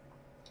fentanyl.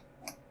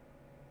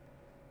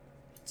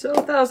 So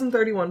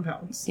 1,031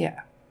 pounds.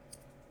 Yeah.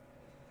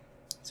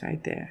 It's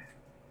right there.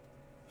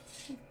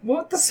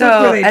 What the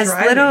fuck were they as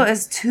driving? little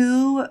as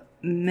 2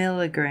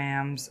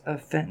 milligrams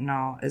of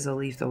fentanyl is a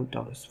lethal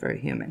dose for a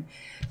human.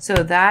 So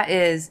that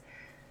is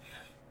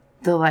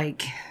the,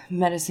 like,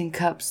 medicine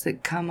cups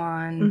that come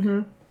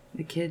on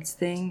the kids'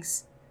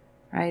 things,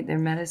 right? Their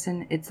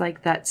medicine. It's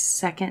like that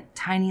second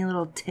tiny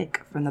little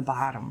tick from the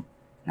bottom.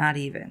 Not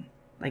even.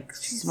 Like,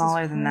 Jesus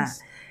smaller than that.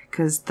 Christ.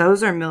 Because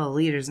those are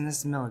milliliters and this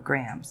is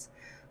milligrams.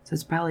 So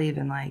it's probably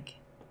even like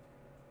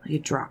a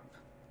drop.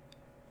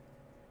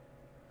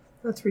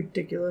 That's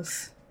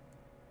ridiculous.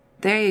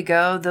 There you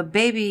go.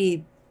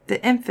 The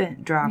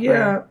infant dropper.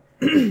 Yeah.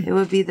 It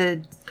would be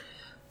the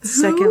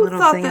second Who little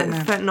thought thing that in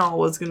there. fentanyl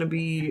was going to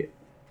be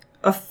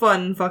a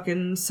fun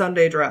fucking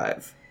Sunday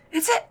drive?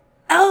 It's an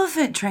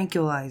elephant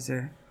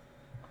tranquilizer.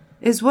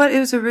 Is what it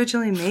was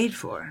originally made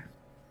for.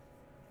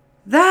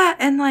 That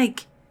and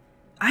like,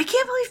 I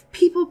can't believe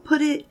people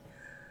put it.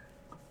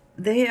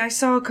 I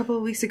saw a couple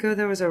of weeks ago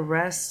there was an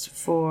arrest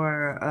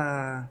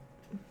for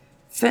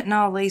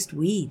fentanyl laced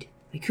weed.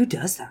 Like, who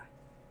does that?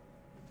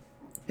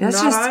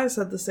 I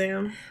said the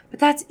same.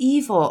 But that's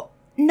evil.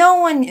 No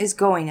one is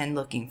going and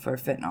looking for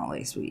fentanyl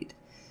laced weed.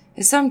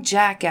 It's some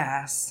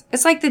jackass.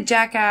 It's like the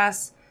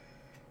jackass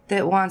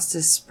that wants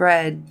to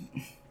spend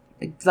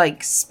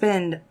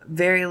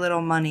very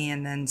little money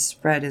and then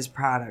spread his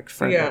product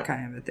for that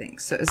kind of a thing.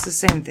 So it's the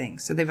same thing.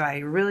 So they buy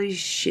really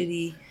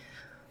shitty,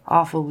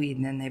 awful weed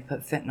and then they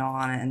put fentanyl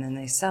on it and then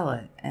they sell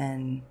it.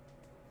 And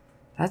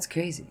that's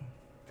crazy.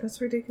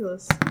 That's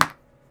ridiculous.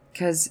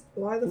 Because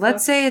Why the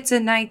let's fuck? say it's a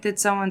night that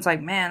someone's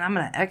like, man, I'm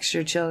going to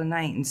extra chill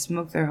tonight and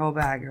smoke their whole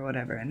bag or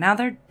whatever. And now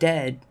they're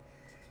dead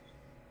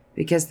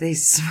because they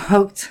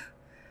smoked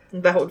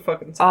That would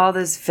fucking suck. all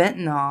this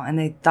fentanyl and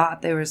they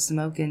thought they were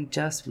smoking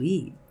just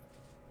weed.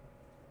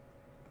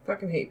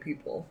 Fucking hate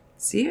people.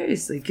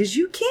 Seriously, because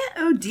you can't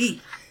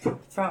OD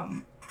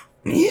from...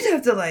 You'd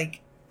have to,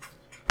 like...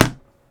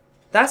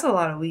 That's a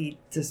lot of weed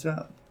to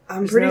smoke. I'm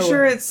There's pretty no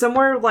sure way. it's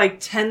somewhere like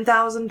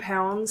 10,000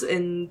 pounds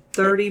in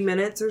 30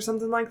 minutes or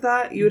something like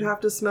that you would have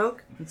to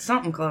smoke. It's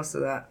something close to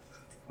that.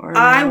 Or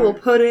I more. will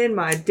put in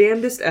my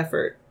damnedest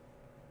effort.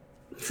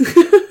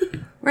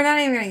 We're not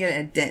even going to get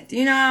a dent. Do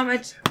you know how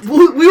much... We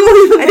won't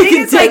even I make think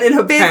a it's like dent in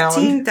a pound.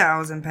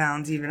 15,000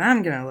 pounds even.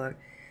 I'm going to look.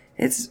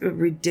 It's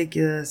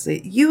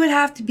ridiculously... You would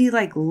have to be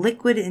like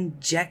liquid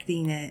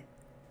injecting it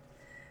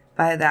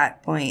by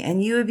that point.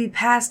 And you would be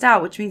passed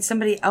out, which means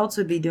somebody else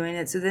would be doing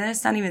it. So then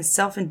it's not even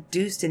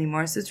self-induced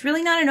anymore. So it's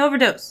really not an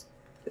overdose.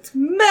 It's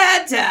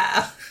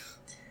meta.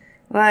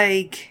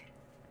 Like,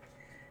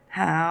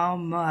 how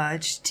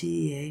much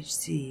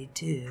THC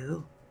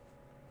too?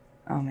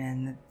 Oh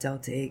man, the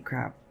Delta 8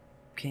 crap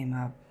came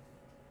up.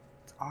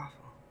 It's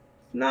awful.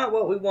 Not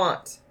what we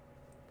want.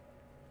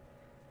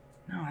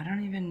 No, I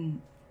don't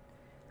even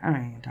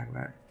talk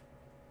about it.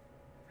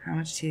 How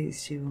much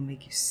THC will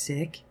make you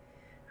sick?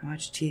 How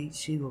much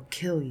THC will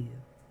kill you?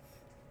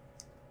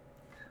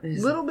 A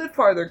little bit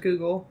farther,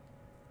 Google.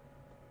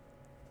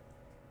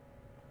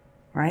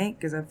 Right?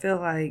 Because I feel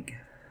like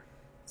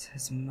it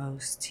says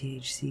most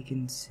THC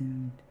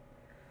consumed.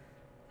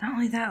 Not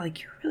only that,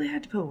 like, you really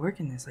had to put work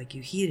in this. Like,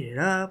 you heat it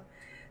up.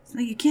 It's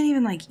like, you can't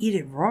even, like, eat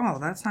it raw.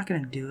 That's not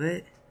going to do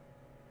it.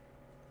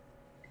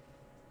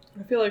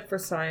 I feel like for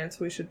science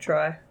we should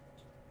try.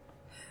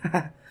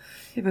 Yeah,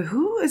 but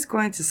who is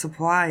going to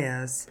supply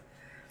us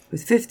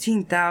with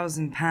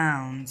 15,000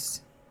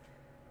 pounds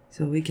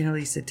so we can at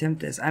least attempt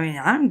this? I mean,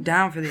 I'm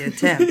down for the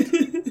attempt.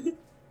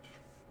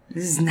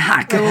 This is not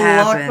I going will to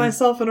happen. lock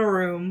myself in a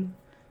room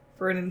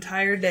for an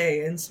entire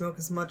day and smoke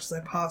as much as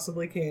I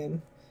possibly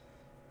can.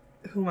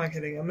 Who am I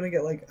kidding? I'm going to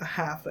get like a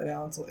half an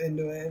ounce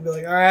into it and be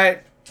like,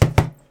 alright,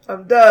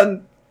 I'm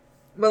done.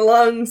 My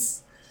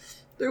lungs,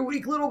 they're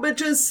weak little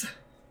bitches.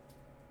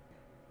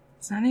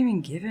 It's not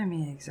even giving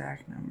me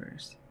exact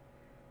numbers.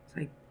 It's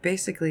like,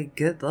 basically,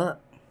 good luck.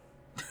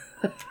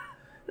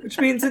 Which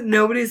means that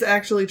nobody's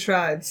actually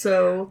tried,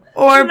 so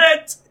Or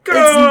let's go!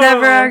 it's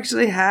never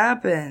actually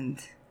happened.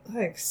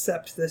 I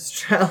accept this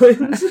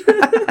challenge.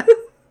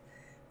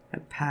 I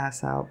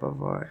pass out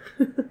before.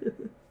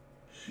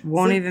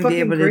 Won't like even be fucking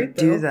able to great,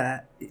 do though.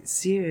 that.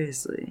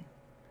 Seriously.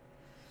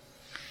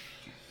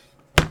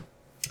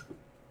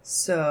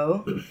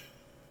 So, do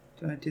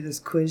you want to do this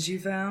quiz you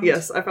found?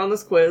 Yes, I found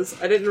this quiz.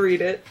 I didn't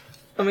read it.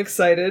 I'm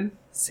excited.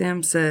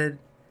 Sam said,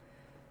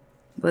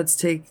 let's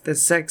take the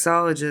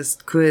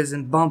sexologist quiz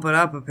and bump it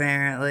up,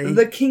 apparently.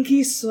 The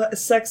kinky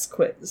sex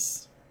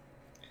quiz.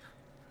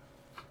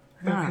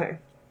 Ah, Okay.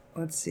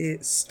 Let's see.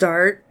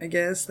 Start, I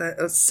guess.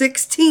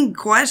 16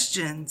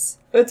 questions.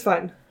 It's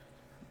fine.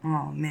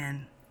 Oh,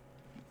 man.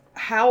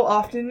 How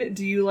often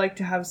do you like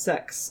to have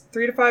sex?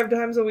 3 to 5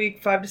 times a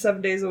week, 5 to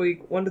 7 days a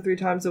week, 1 to 3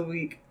 times a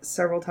week,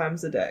 several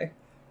times a day.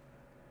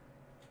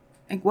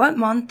 Like, what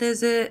month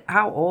is it?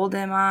 How old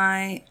am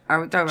I? Are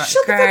we talking about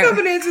Shut the fuck up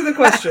and answer the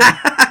question.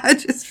 I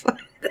just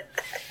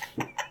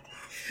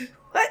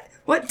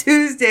what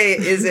Tuesday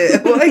is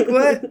it? Like,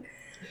 what?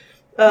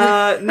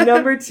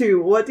 Number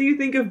 2, what do you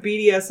think of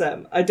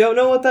BDSM? I don't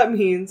know what that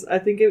means. I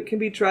think it can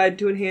be tried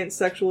to enhance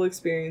sexual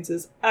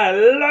experiences. I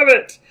love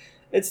it!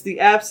 It's the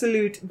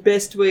absolute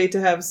best way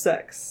to have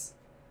sex.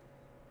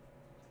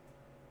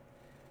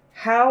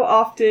 How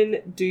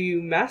often do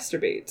you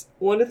masturbate?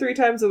 1 to 3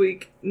 times a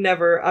week.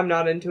 Never. I'm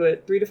not into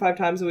it. 3 to 5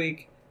 times a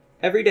week.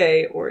 Every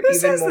day or Who even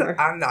says more. that?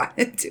 I'm not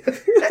into it.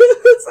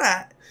 What's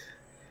that?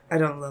 I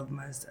don't love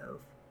myself.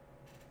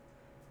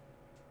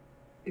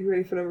 You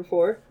ready for number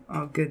 4?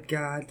 Oh, good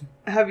God.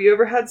 Have you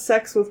ever had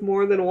sex with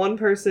more than one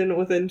person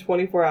within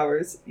 24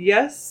 hours?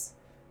 Yes.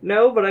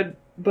 No,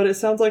 but it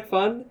sounds like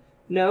fun.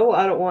 No,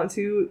 I don't want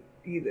to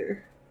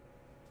either.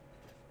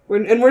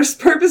 We're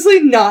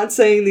purposely not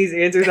saying these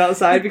answers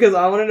outside because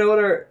I want to know what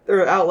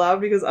or out loud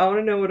because I want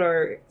to know what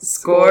our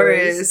Score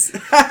is.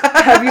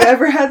 Have you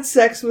ever had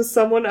sex with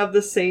someone of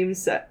the same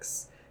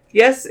sex?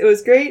 Yes, it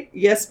was great.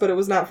 Yes, but it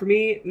was not for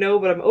me. No,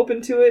 but I'm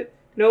open to it.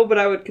 No, but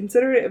I would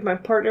consider it if my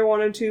partner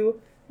wanted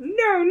to.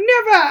 No,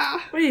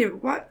 never!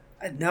 What?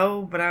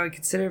 No, but I would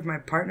consider if my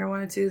partner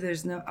wanted to.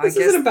 There's no... This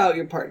isn't about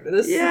your partner.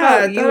 This is Yeah,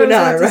 about you and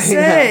I right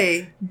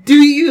now. Do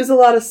you use a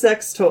lot of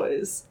sex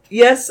toys?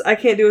 Yes, I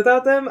can't do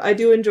without them. I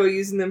do enjoy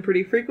using them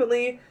pretty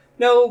frequently.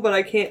 No, but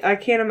I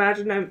can't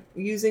imagine I'm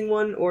using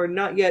one or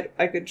not yet.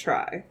 I could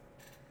try.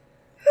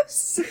 Who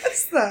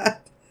says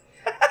that?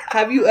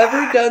 Have you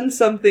ever done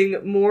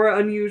something more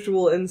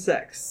unusual in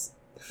sex?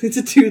 It's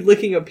a dude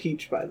licking a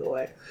peach, by the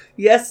way.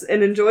 Yes,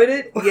 and enjoyed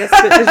it. Yes,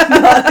 but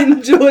did not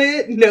enjoy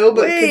it. No,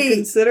 but could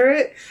consider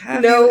it.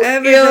 Have No,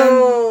 Have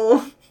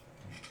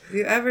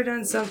you ever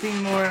done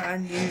something more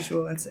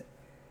unusual in sex?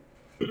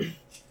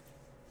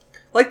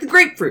 Like the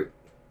grapefruit.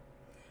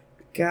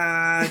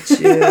 Got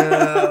you.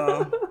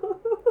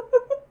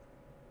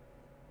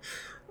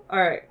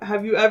 Alright,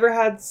 have you ever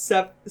had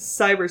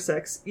cyber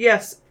sex?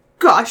 Yes.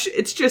 Gosh,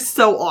 it's just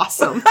so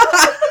awesome.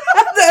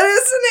 That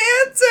is an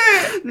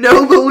answer.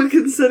 No, but would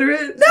consider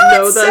it?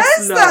 No, it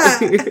says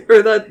that.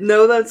 Weird. Or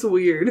no, that's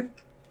weird.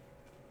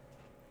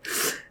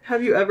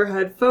 Have you ever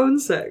had phone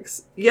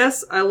sex?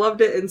 Yes, I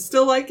loved it and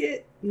still like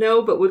it.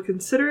 No, but would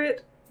consider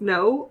it?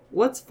 No.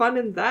 What's fun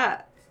in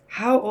that?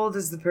 How old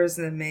is the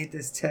person that made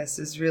this test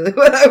is really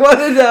what I want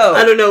to know.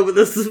 I don't know, but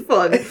this is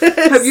fun.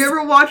 Have you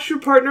ever watched your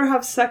partner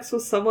have sex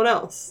with someone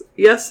else?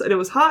 Yes, and it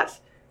was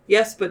hot.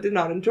 Yes, but did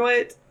not enjoy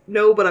it.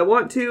 No, but I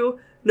want to.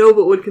 No,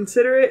 but would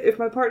consider it if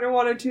my partner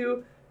wanted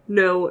to.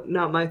 No,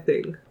 not my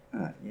thing.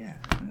 Yeah,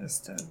 that's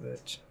tough,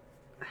 bitch.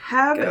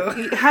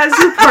 Has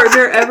your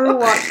partner ever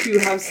watched you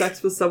have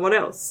sex with someone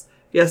else?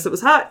 Yes, it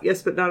was hot.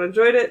 Yes, but not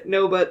enjoyed it.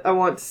 No, but I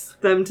want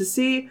them to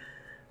see.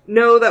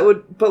 No,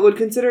 but would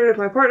consider it if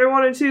my partner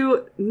wanted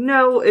to.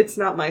 No, it's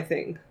not my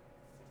thing.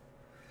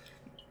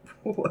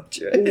 What's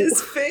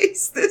his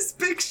face? This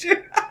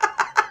picture.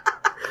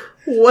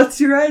 What's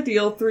your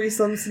ideal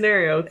threesome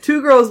scenario?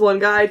 2 girls, 1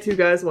 guy, 2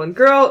 guys, 1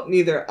 girl.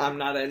 Neither. I'm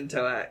not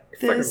into it.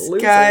 This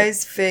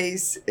guy's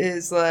face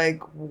is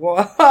like,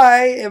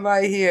 why am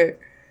I here?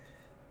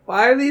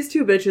 Why are these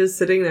 2 bitches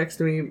sitting next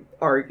to me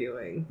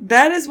arguing?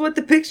 That is what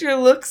the picture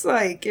looks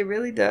like. It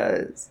really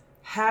does.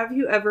 Have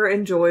you ever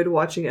enjoyed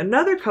watching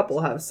another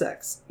couple have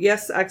sex?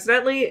 Yes,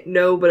 accidentally.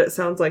 No, but it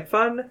sounds like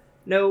fun.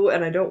 No,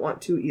 and I don't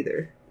want to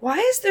either. Why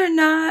is there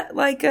not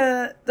like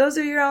those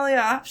are your only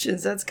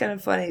options? That's kind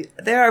of funny.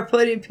 There are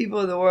plenty of people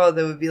in the world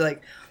that would be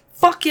like,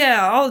 fuck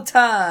yeah, all the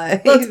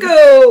time. Let's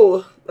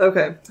go!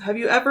 Okay. Have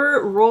you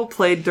ever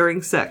role-played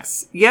during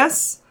sex?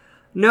 Yes.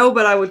 No,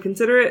 but I would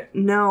consider it.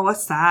 No,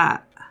 what's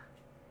that?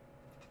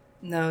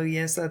 No,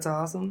 yes, that's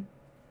awesome.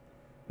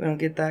 We don't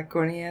get that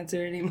corny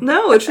answer anymore.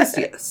 No, it's just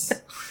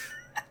yes.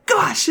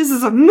 Gosh, this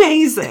is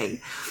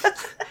amazing.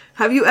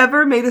 Have you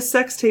ever made a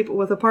sex tape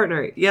with a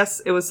partner?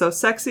 Yes, it was so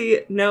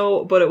sexy.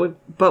 No, but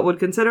would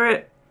consider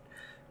it.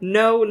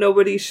 No,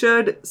 nobody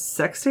should.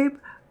 Sex tape?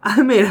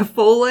 I made a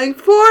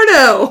full-length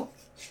porno.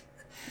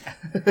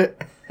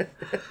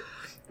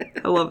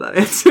 I love that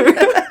answer.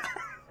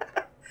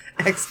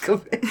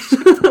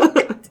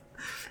 Exclamation.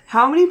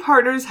 How many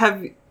partners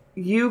have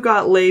you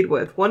got laid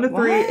with? 1 to 3,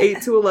 what?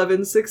 8 to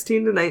 11,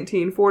 16 to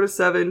 19, 4 to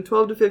 7,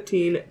 12 to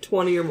 15,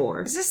 20 or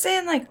more. Is this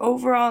saying like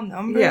overall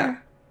number? Yeah.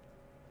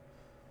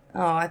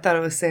 Oh, I thought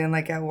it was saying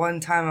like at one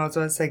time. I was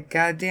about to say,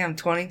 goddamn,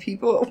 20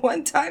 people at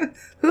one time?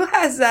 Who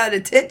has that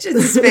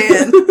attention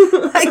span?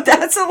 Like,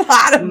 that's a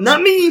lot of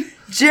not me.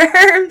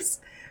 Germs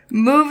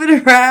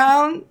moving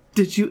around.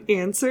 Did you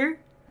answer?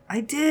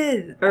 I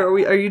did.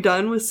 Are you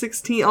done with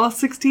 16? All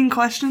 16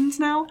 questions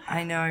now?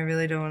 I know. I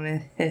really don't want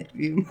to hit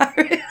you,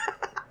 Mario.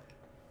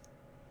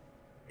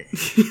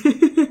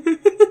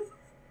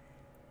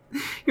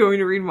 You want me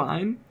to read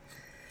mine?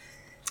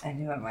 I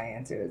knew what my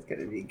answer was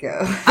going to be. Go.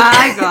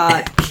 I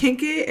got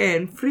kinky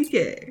and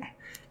freaky.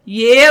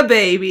 Yeah,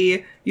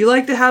 baby. You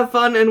like to have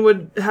fun and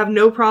would have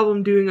no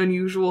problem doing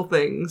unusual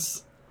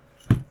things.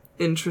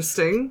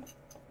 Interesting.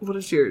 What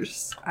is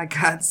yours? I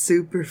got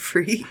super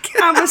freak.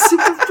 I'm a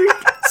super freak.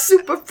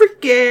 Super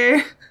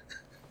freaky.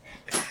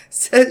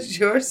 Says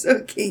you're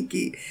so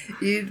kinky,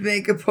 you'd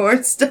make a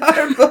porn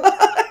star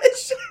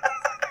blush.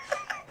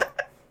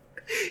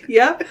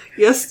 Yeah.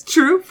 Yes,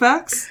 true.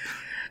 Facts.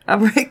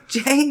 I'm Rick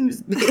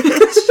James,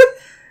 bitch.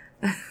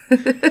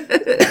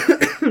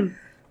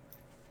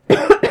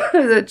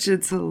 That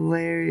shit's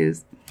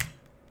hilarious.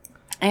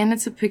 And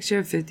it's a picture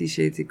of 50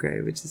 Shades of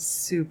Grey, which is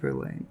super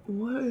lame.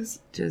 What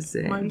is... Just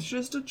saying. Mine's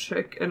just a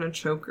chick and a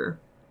choker.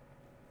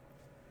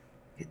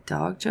 A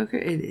dog choker?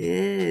 It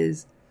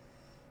is.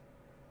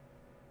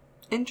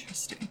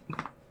 Interesting.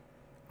 I'm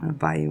going to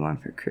buy you one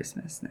for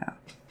Christmas now.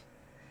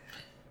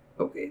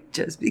 Okay.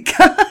 Just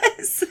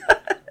because.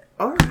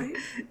 Alright.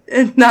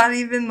 And not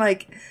even,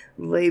 like,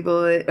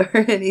 label it or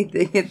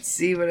anything and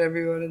see what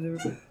everyone in the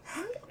room...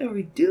 What are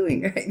we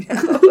doing right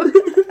now?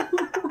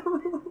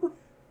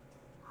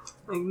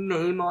 Like,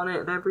 name on it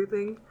and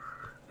everything.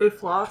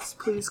 If lost,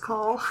 please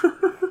call.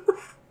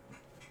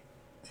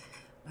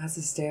 That's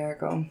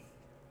hysterical.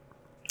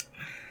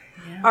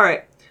 Yeah.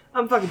 Alright.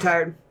 I'm fucking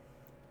tired.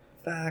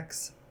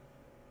 Facts.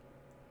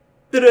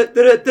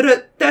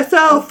 That's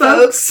all,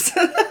 folks.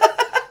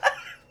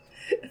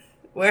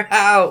 We're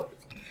out.